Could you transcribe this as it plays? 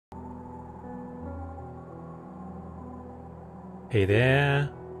Hey there,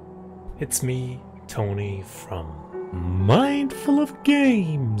 it's me, Tony from Mindful of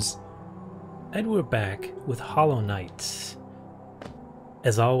Games, and we're back with Hollow Knight.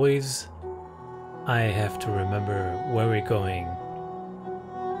 As always, I have to remember where we're going.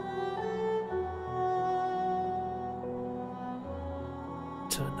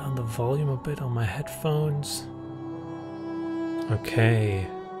 Turn down the volume a bit on my headphones. Okay.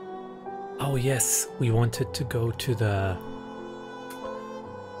 Oh yes, we wanted to go to the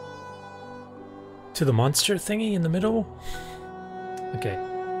monster thingy in the middle. Okay,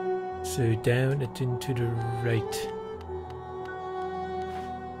 so down and into the right.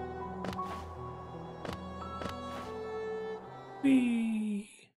 Whee!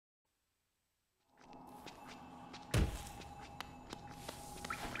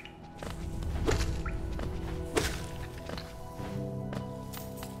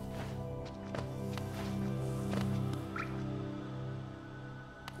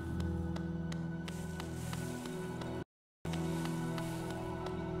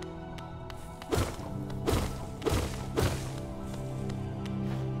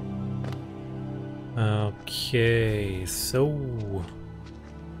 Okay, so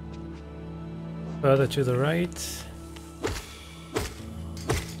further to the right.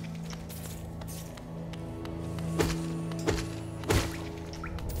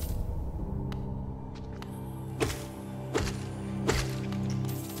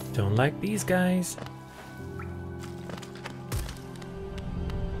 Don't like these guys.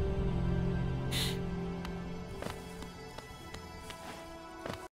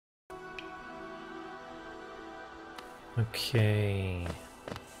 Okay.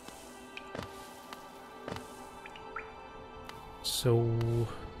 So,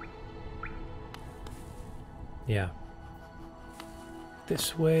 yeah.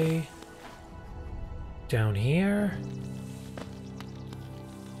 This way. Down here.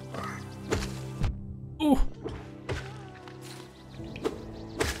 Ooh!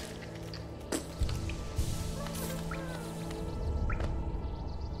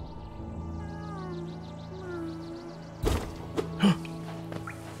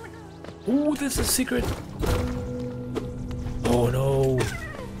 Ooh, this is a secret. Oh no,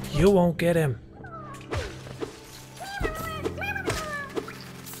 you won't get him.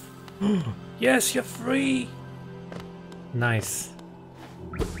 Yes, you're free. Nice.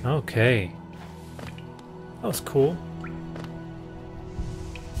 Okay. That was cool.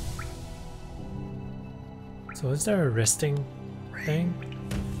 So is there a resting thing?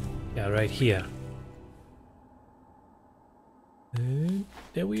 Yeah, right here. And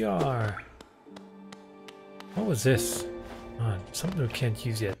there we are. What was this? Oh, something we can't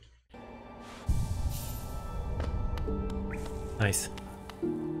use yet. Nice.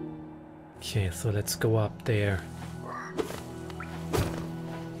 Okay, so let's go up there.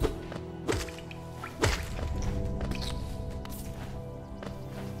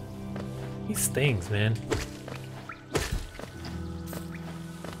 These things, man.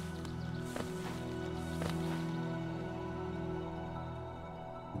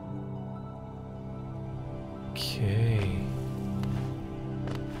 Okay.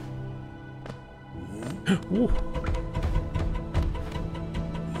 Ooh.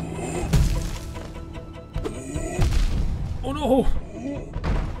 Oh no!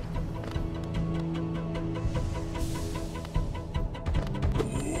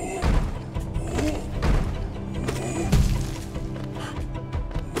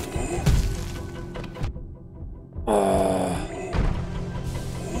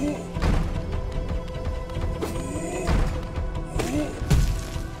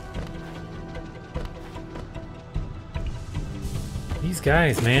 These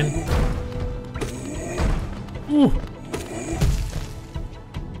guys, man. Ooh!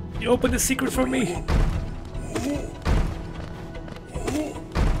 You opened the secret for me!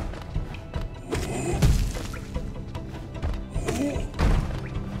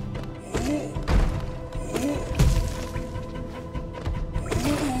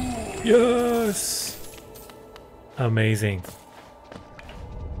 Yes! Amazing.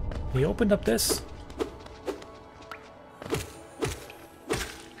 He opened up this?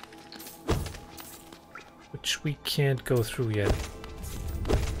 Which we can't go through yet.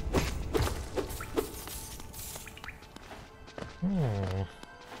 Oh.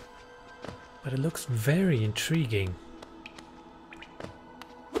 But it looks very intriguing.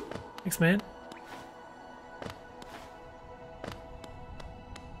 Thanks, man.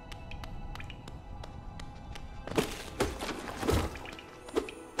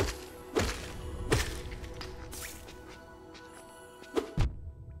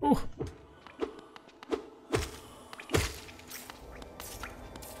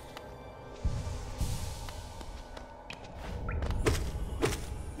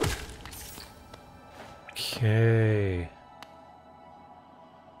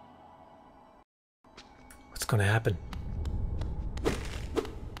 gonna happen? Is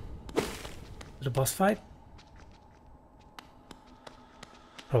it a boss fight?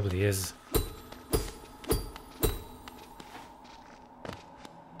 Probably is.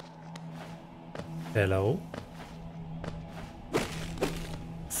 Hello?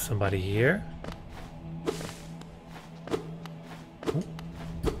 Somebody here? Ooh.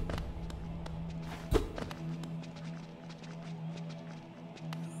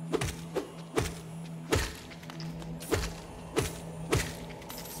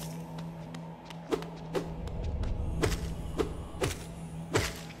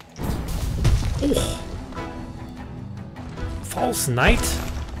 Oh. False Knight?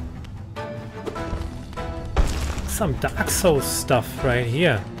 Some Dark Souls stuff right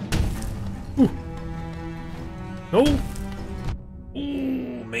here. Ooh. No!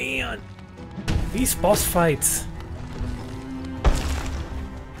 Ooh, man! These boss fights.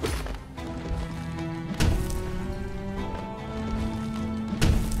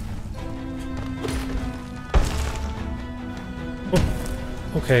 Oh,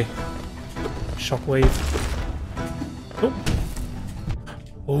 okay. Shockwave. Oh!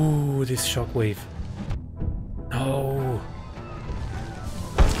 Oh, this shockwave. No!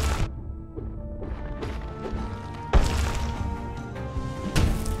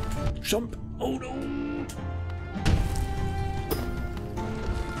 Jump! Oh no!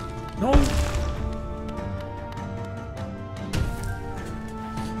 No!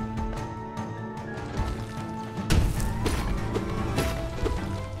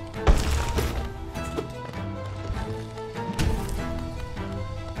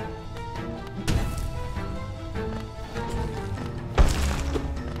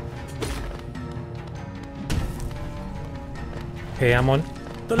 Okay, I'm on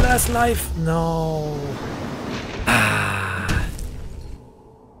the last life. No. Ah.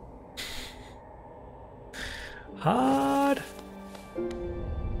 Hard.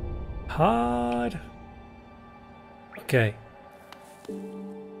 Hard. Okay.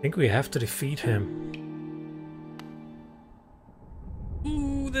 I think we have to defeat him.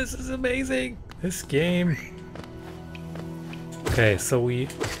 Ooh, this is amazing. This game. Okay, so we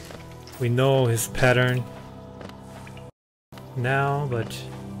know his pattern now, but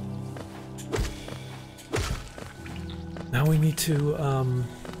now we need to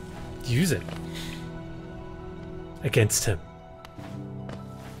use it against him.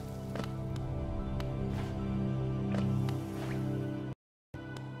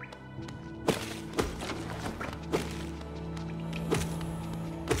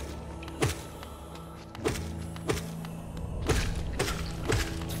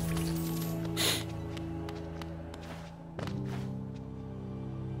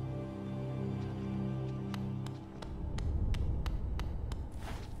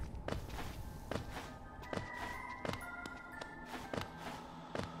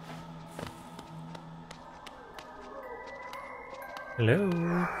 Hello.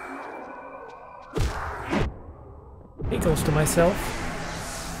 He goes to myself.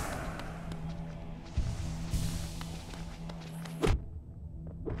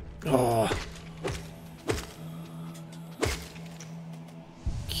 Oh.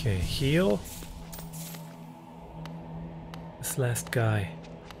 Okay, heal. This last guy.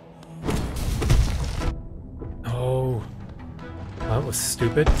 Oh. That was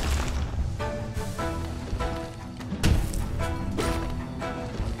stupid.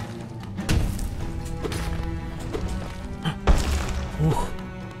 Ooh.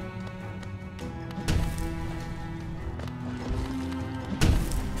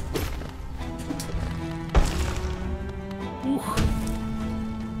 Ooh.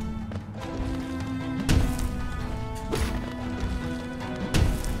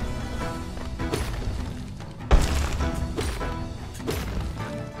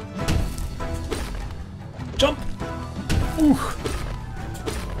 Jump! Ooh.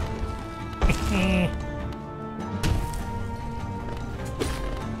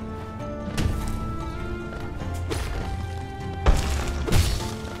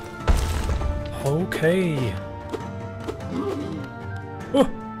 Okay. Oh.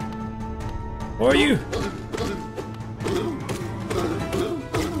 Who are you?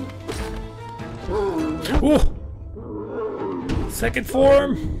 Oh. Second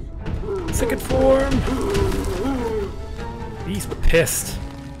form. Second form. He's pissed.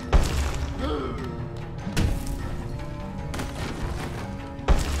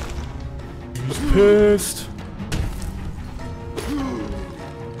 He's pissed.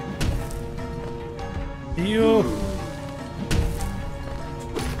 Heal.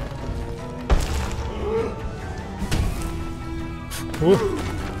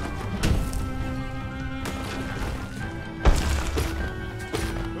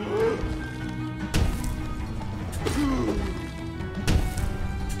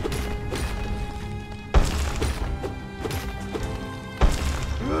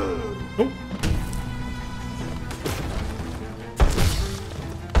 Oh.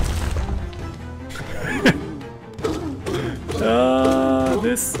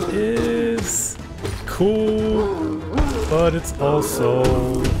 This is cool, but it's also...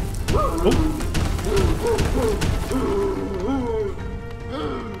 Oh.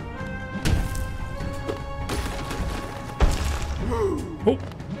 Oh.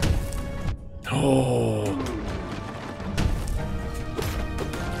 Oh.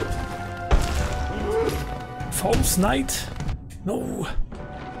 False Knight? No.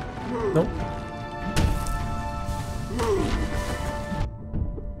 No.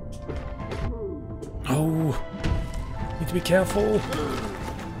 Oh. Need to be careful.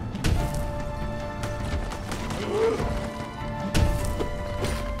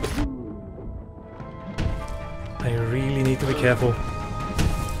 I really need to be careful.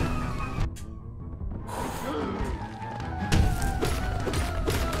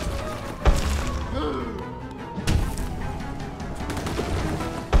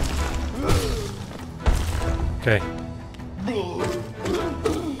 Okay.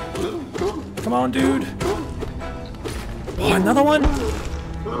 Come on, dude. Oh, another one?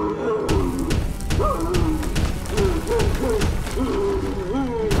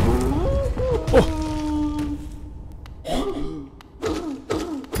 Oh.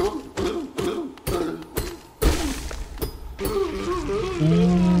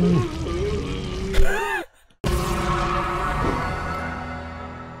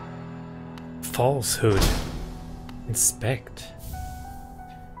 Falsehood. Inspect.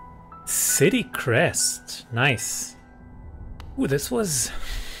 City crest. Nice. Ooh, this was...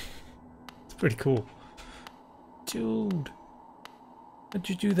 It's pretty cool. Dude. How'd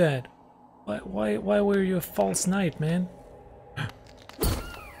you do that? Why were you a false knight, man?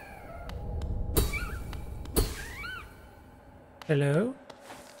 Hello?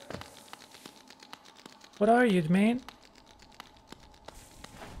 What are you, man?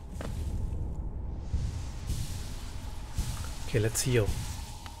 Okay, let's heal.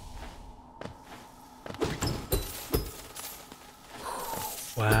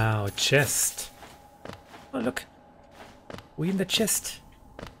 Wow, chest. Oh, look. We in the chest.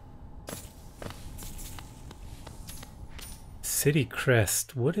 City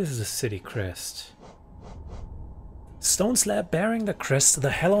crest. What is the city crest? Stone slab bearing the crest of the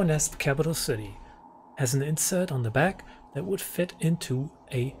Hallownest capital city. Has an insert on the back that would fit into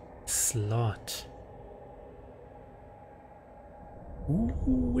a slot.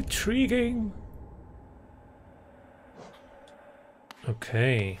 Ooh, intriguing.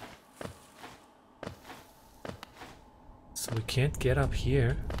 Okay. So we can't get up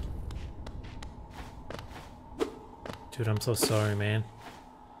here. Dude, I'm so sorry, man.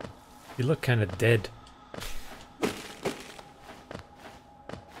 You look kind of dead.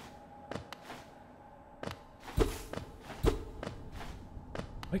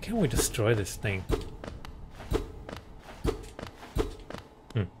 Why can't we destroy this thing?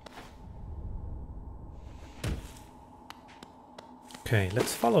 Okay,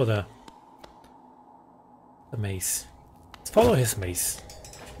 let's follow the mace. Let's follow his mace.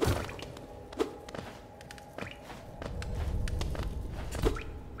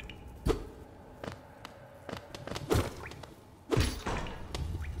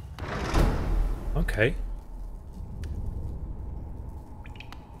 Okay.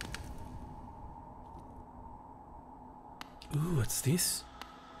 Ooh, what's this?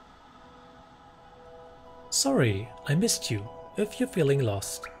 Sorry, I missed you. If you're feeling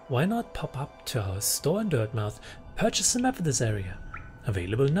lost, why not pop up to our store in Dirtmouth, purchase a map of this area.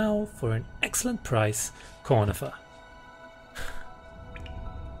 Available now for an excellent price, Cornifer.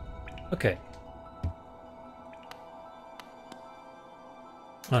 Okay.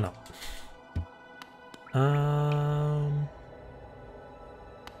 Oh no.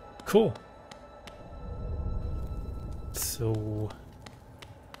 Cool. So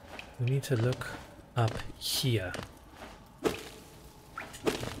we need to look up here.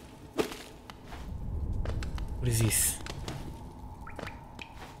 What is this?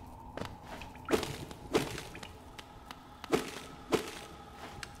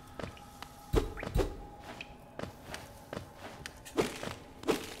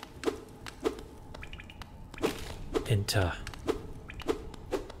 Enter.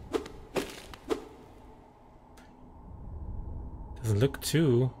 Doesn't look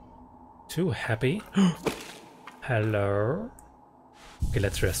too happy. Hello. Okay,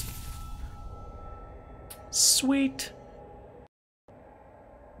 let's rest. Sweet.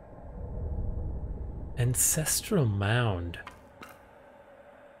 Ancestral mound.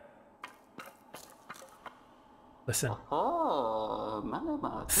 Listen.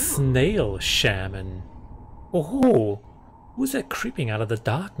 Snail shaman. Oh, who's that creeping out of the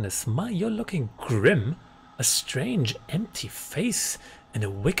darkness? My, you're looking grim. A strange, empty face and a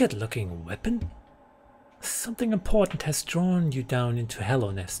wicked-looking weapon? Something important has drawn you down into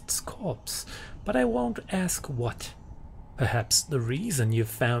Hallownest's corpse, but I won't ask what. Perhaps the reason you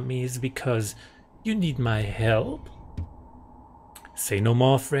found me is because you need my help? Say no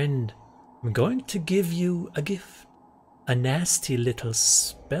more, friend. I'm going to give you a gift. A nasty little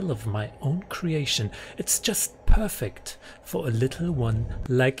spell of my own creation. It's just perfect for a little one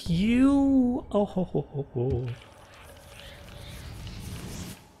like you. Oh, ho, ho, ho, ho.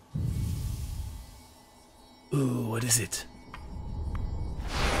 Ooh, what is it?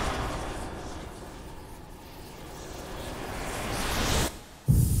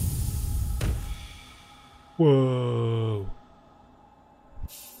 Whoa.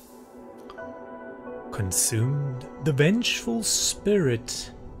 Consumed the vengeful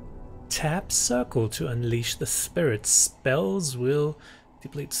spirit. Tap circle to unleash the spirit. Spells will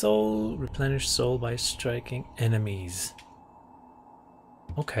deplete soul, replenish soul by striking enemies.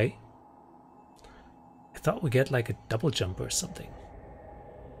 Okay. I thought we get like a double jump or something.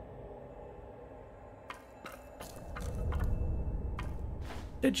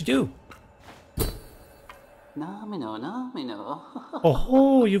 What did you do?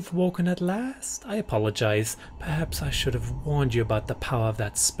 Oh, you've woken at last. I apologize. Perhaps I should have warned you about the power of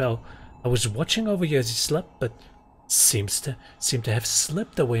that spell. I was watching over you as you slept, but seem to have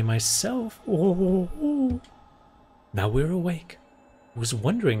slipped away myself. Oh. Now we're awake. I was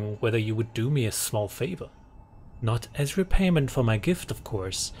wondering whether you would do me a small favor. Not as repayment for my gift, of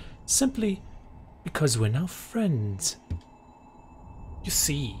course. Simply because we're now friends. You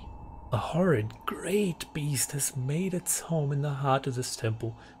see, a horrid, great beast has made its home in the heart of this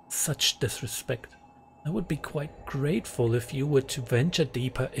temple. Such disrespect. I would be quite grateful if you were to venture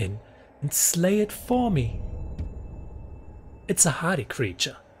deeper in and slay it for me. It's a hardy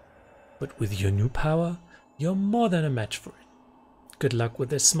creature, but with your new power, you're more than a match for it. Good luck with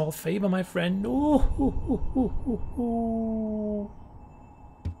this small favor, my friend.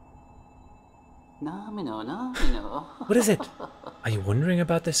 What is it? Are you wondering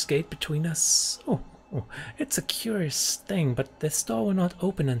about this gate between us? Oh, it's a curious thing, but this door will not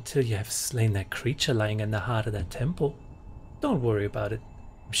open until you have slain that creature lying in the heart of that temple. Don't worry about it.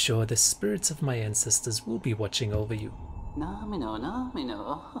 I'm sure the spirits of my ancestors will be watching over you.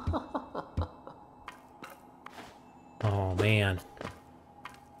 Oh, man.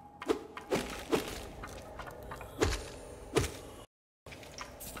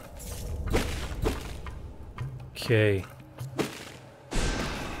 Okay.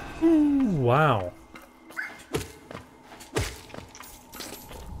 Ooh, wow.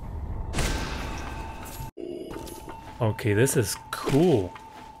 Okay, this is cool.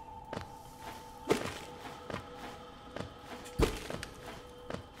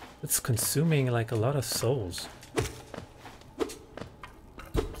 It's consuming like a lot of souls.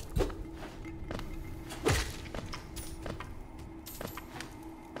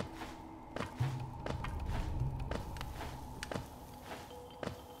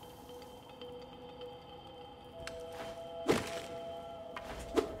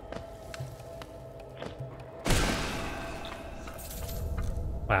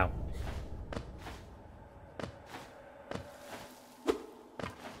 Wow.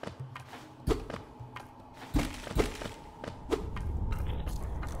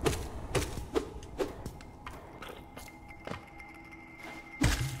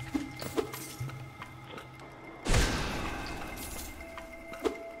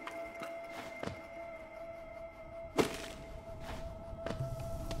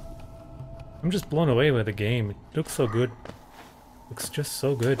 I'm just blown away by the game. It looks so good. Looks just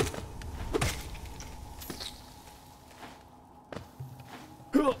so good.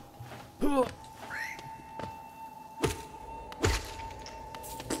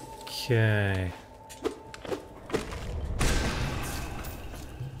 Okay.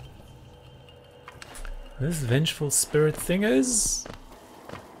 This vengeful spirit thing is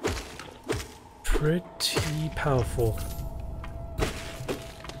pretty powerful.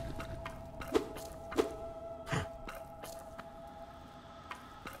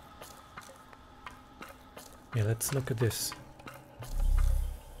 Yeah, let's look at this.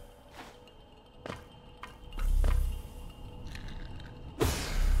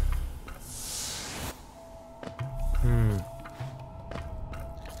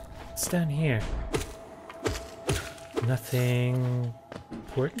 What's down here? Nothing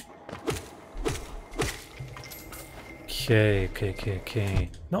important? Okay.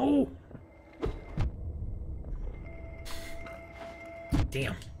 No!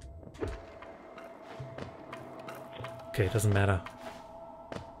 Damn. Okay, it doesn't matter.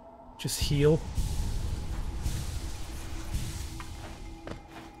 Just heal.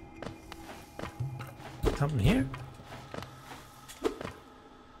 Something here?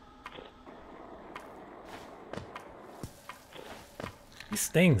 These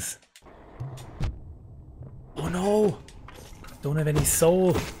things. Oh no! Don't have any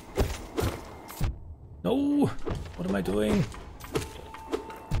soul. No! What am I doing?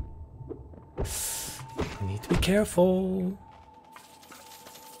 I need to be careful.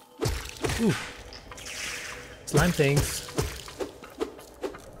 Ooh. Slime things.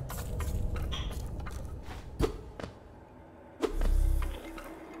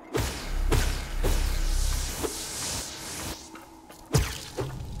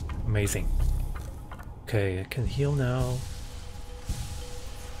 Amazing. Okay, I can heal now.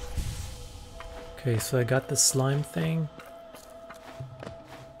 Okay, so I got the slime thing.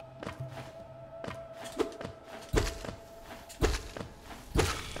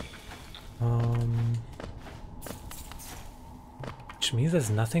 Which means there's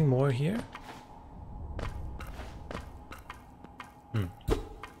nothing more here?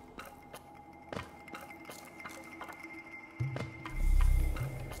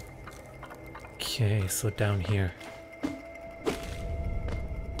 Okay, so down here.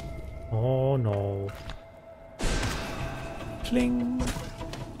 Oh no. Pling!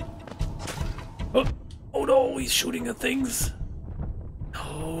 Oh! Oh no, he's shooting at things!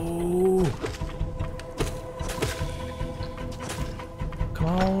 No! Come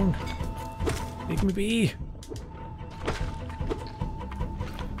on! Leave me be!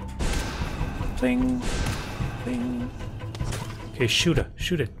 Pling! Pling! Okay, shoot her.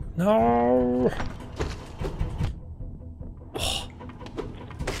 Shoot it. No! Oh.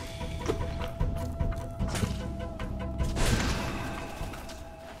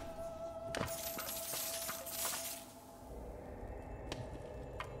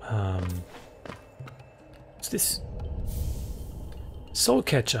 What's this? Soul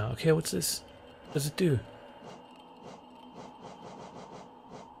catcher. Okay, what's this? What does it do?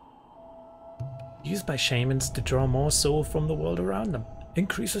 Used by shamans to draw more soul from the world around them.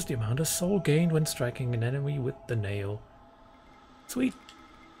 Increases the amount of soul gained when striking an enemy with the nail. Sweet.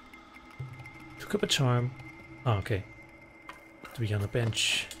 Took up a charm. Oh, okay. To be on the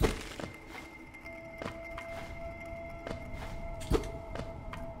bench.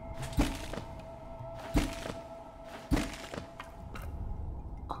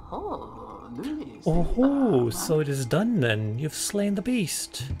 Oh, so it is done then. You've slain the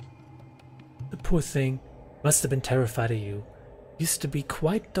beast. The poor thing must have been terrified of you. Used to be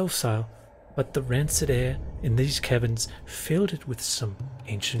quite docile, but the rancid air in these caverns filled it with some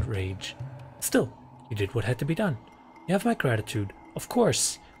ancient rage. Still, you did what had to be done. You have my gratitude, of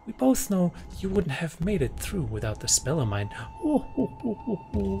course. We both know you wouldn't have made it through without the spell of mine.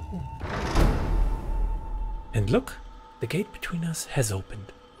 And look, the gate between us has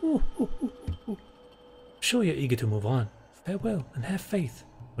opened. I'm sure you're eager to move on. Farewell and have faith.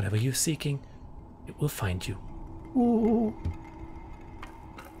 Whatever you're seeking, it will find you.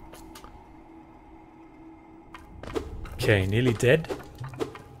 Okay, nearly dead.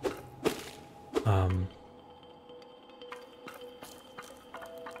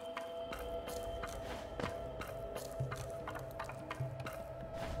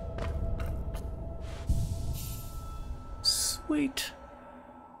 Sweet.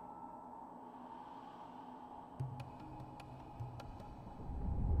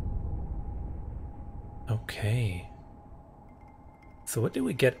 Okay. So what did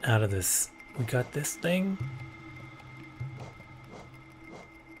we get out of this? We got this thing.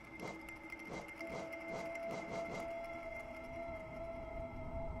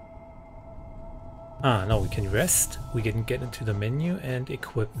 Ah, no, we can rest. We can get into the menu and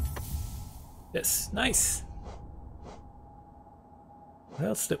equip this. Nice. What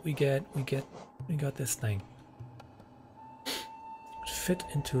else did we get? We got this thing. Fit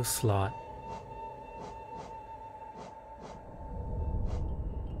into a slot.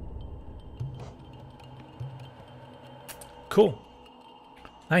 Cool.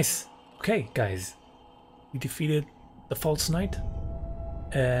 Nice. Okay, guys. We defeated the False Knight.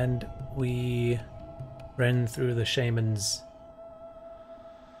 And we ran through the shaman's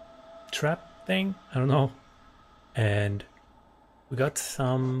trap thing. I don't know. And we got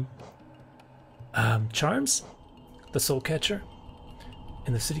some charms. The Soul Catcher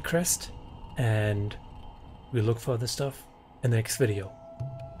in the City Crest. And we look for other stuff in the next video.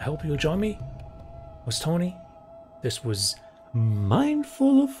 I hope you'll join me. I was Tony. This was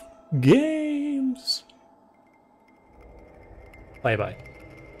Mindful of Games. Bye bye.